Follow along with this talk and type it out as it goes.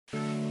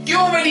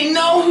already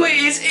know who it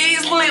is. It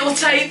is Lil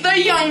Tay, the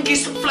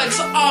youngest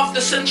flexer of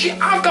the century.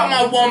 I've got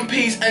my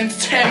 1p's and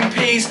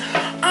 10p's.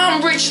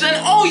 I'm richer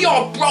than all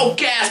your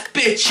broke ass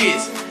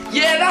bitches.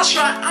 Yeah, that's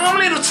right, I'm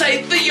Lil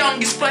Tay, the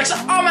youngest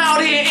flexer. I'm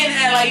out here in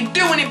LA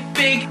doing it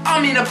big.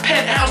 I'm in a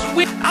penthouse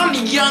with, I'm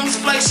the youngest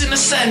flexer in the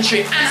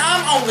century, and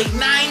I'm only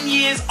 9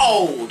 years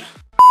old.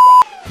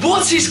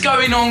 What is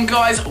going on,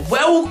 guys?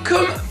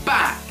 Welcome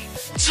back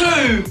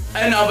to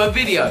another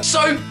video.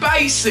 So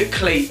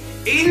basically,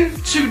 in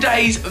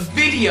today's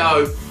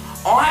video,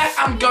 I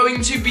am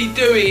going to be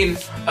doing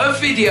a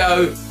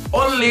video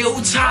on Lil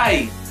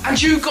Tay. And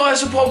you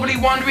guys are probably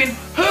wondering,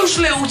 who's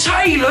Lil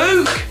Tay,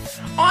 Luke?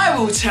 I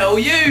will tell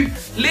you,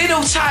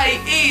 Lil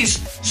Tay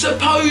is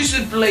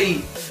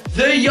supposedly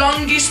the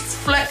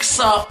youngest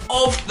flexer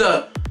of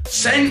the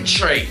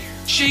century.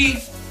 She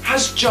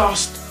has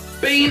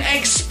just been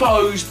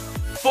exposed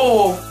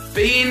for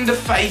being the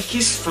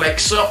fakest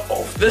flexer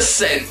of the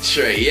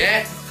century,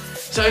 yeah?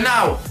 So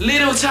now,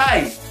 Lil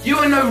Tay, you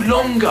are no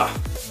longer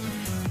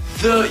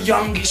the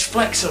youngest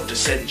flexer of the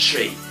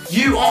century.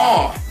 You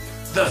are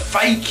the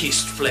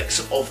fakest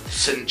flexer of the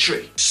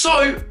century.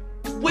 So,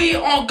 we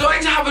are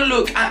going to have a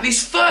look at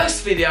this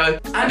first video,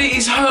 and it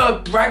is her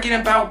bragging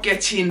about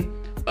getting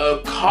a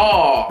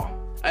car,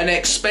 an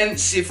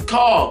expensive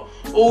car,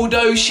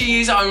 although she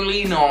is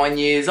only 9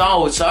 years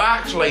old, so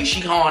actually she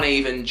can't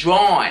even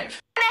drive.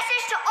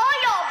 Message to all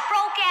y'all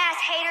broke ass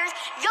haters,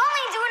 y'all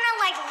ain't doing it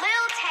like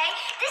Lil Tay.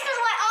 This is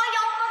why all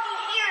y'all fucking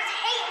haters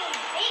hate me,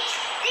 bitch.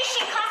 This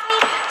shit cost me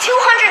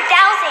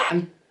 $200,000.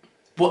 And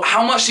what?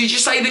 How much did you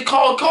say the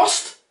car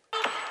cost?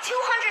 $200,000.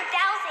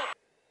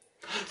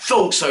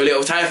 Thought so,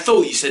 Lil Tay. I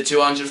thought you said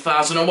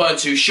 200,000. I weren't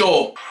too sure.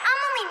 I'm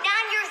only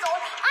 9 years old.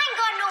 I ain't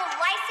got no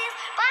license,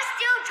 but I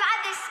still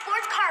drive this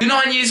sports car. You're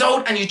 9 years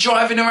old and you're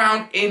driving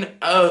around in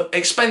an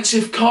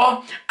expensive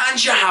car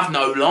and you have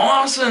no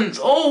license.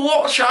 Oh,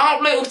 watch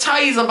out, Lil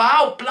Tay's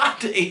about.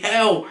 Bloody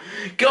hell.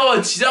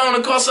 God, you don't want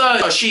to cross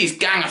her. Oh, she's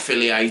gang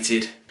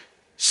affiliated.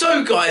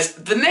 So, guys,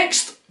 the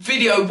next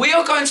video we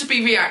are going to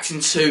be reacting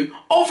to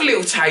of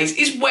Lil Tay's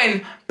is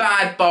when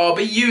Bad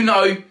Barbie, you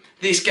know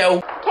this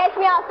girl. Catch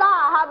me outside,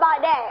 how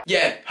about that?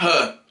 Yeah,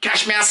 her.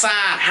 Catch me outside,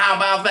 how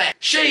about that?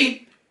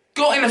 She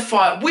got in a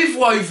fight with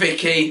Woe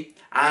Vicky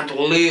and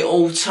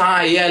Lil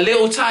Tay. Yeah,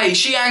 Lil Tay,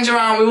 she hangs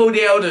around with all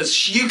the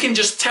elders. You can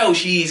just tell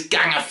she is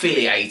gang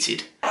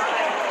affiliated. You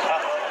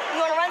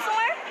wanna run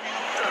somewhere?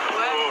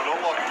 Whoa,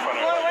 don't walk in front of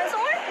You wanna run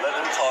somewhere? Let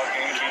them talk,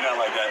 ain't do nothing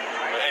like that.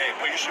 But hey,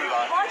 put your shoes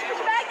on. Why don't you put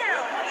your bag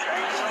down?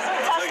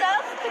 Tough stuff?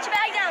 Put your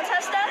bag down,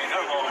 tough stuff? Ain't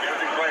nothing wrong with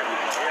everything's right.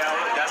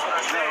 Yeah, that's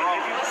what I'm saying.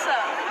 What's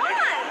up? Come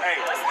on. Hey,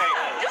 What's hey.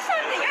 up? Do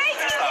something. You're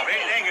 18. Stop, they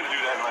ain't gonna do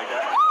nothing like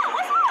that. Oh,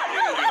 what's up?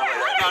 No, let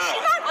her.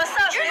 What's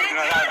up, dude?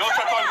 Don't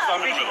try talking to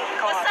somebody in the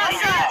middle.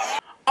 What's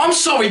up? I'm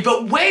sorry,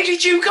 but where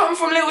did you come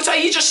from, Lil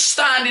Tay? You're just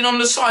standing on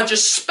the side,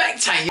 just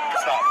spectating.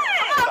 Stop.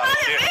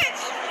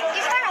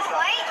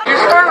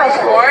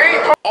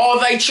 Are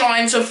they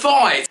trying to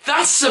fight?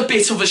 That's a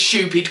bit of a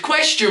stupid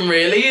question,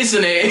 really,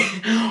 isn't it?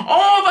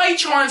 Are they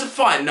trying to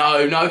fight?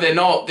 No, they're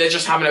not. They're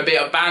just having a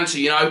bit of banter,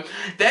 you know?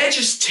 They're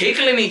just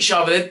tickling each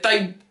other.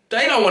 They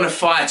don't want to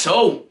fight at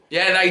all.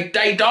 Yeah,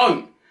 they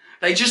don't.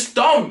 They just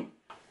don't.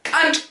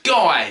 And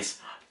guys,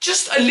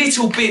 just a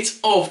little bit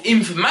of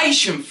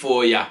information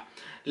for you.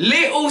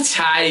 Lil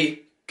Tay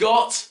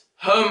got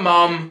her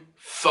mum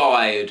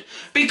fired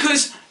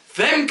because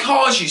them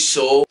cars you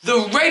saw,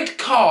 the red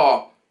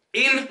car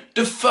in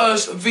the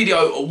first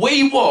video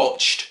we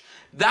watched,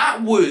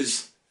 that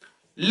was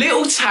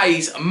Lil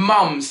Tay's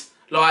mum's,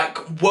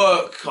 like,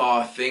 work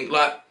car, I think.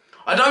 Like,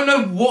 I don't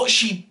know what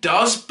she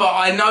does, but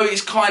I know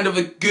it's kind of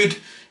a good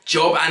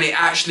job and it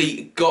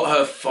actually got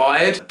her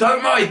fired.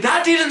 Don't worry,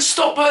 that didn't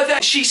stop her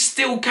there. She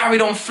still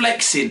carried on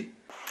flexing.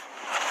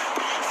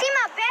 See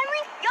my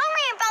family? Y'all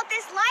ain't about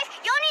this life.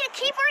 Y'all need to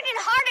keep working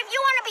hard if you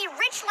want to be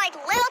rich like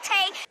Lil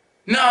Tay.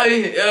 No,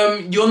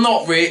 you're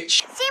not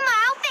rich. See my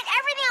outfit?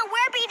 Everything I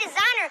wear be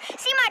designer.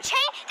 See my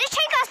chain? This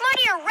chain costs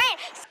money to rent.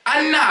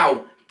 And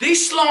now,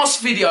 this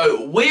last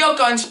video we are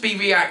going to be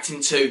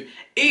reacting to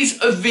is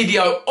a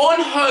video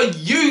on her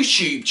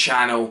YouTube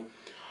channel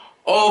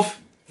of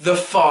the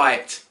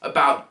fight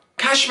about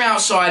Cash Me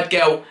Outside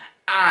Girl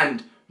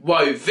and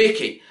Woe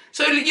Vicky.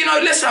 So, you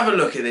know, let's have a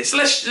look at this.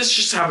 Let's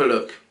just have a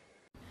look.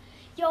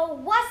 Yo,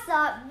 what's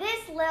up?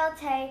 This Lil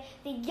Tay,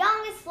 the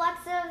youngest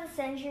flexer of the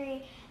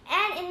century.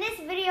 And in this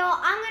video,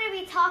 I'm going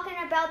to be talking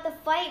about the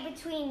fight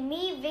between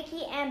me,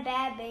 Vicky, and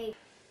Bad Babe.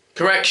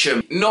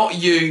 Correction, not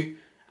you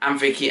and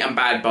Vicky and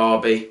Bad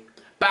Barbie.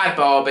 Bad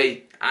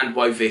Barbie and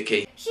Woe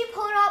Vicky. She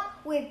pulled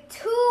up with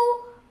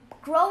two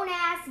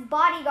grown-ass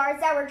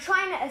bodyguards that were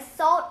trying to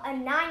assault a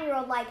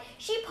 9-year-old. Like,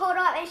 she pulled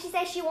up and she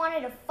said she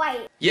wanted to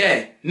fight.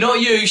 Yeah,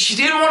 not you. She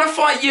didn't want to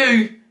fight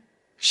you.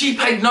 She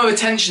paid no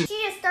attention.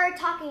 She just started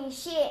talking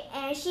shit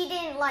and she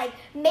didn't like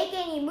make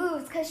any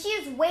moves because she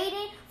was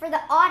waiting for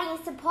the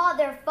audience to pull out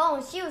their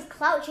phones. She was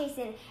clout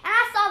chasing and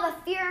I saw the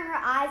fear in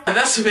her eyes.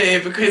 That's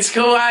weird because,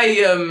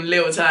 hey,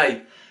 Lil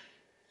Tay,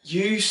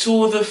 you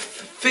saw the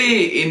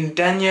fear in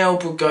Danielle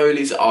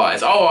Bregoli's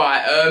eyes.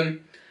 Alright,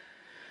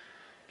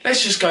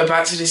 Let's just go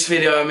back to this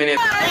video a minute.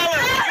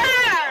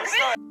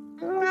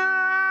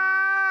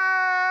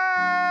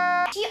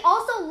 She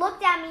also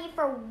looked at me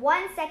for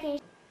 1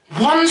 second.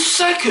 1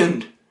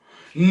 second?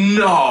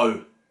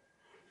 No.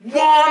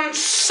 1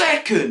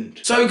 second.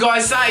 So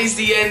guys, that is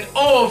the end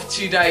of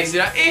today's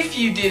video. If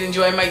you did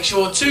enjoy, make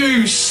sure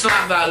to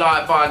slap that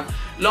like button,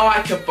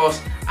 like a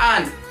boss,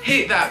 and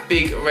hit that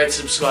big red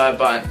subscribe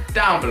button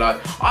down below.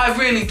 I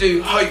really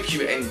do hope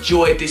you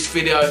enjoyed this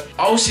video.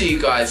 I'll see you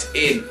guys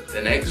in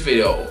the next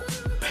video.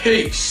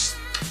 Peace.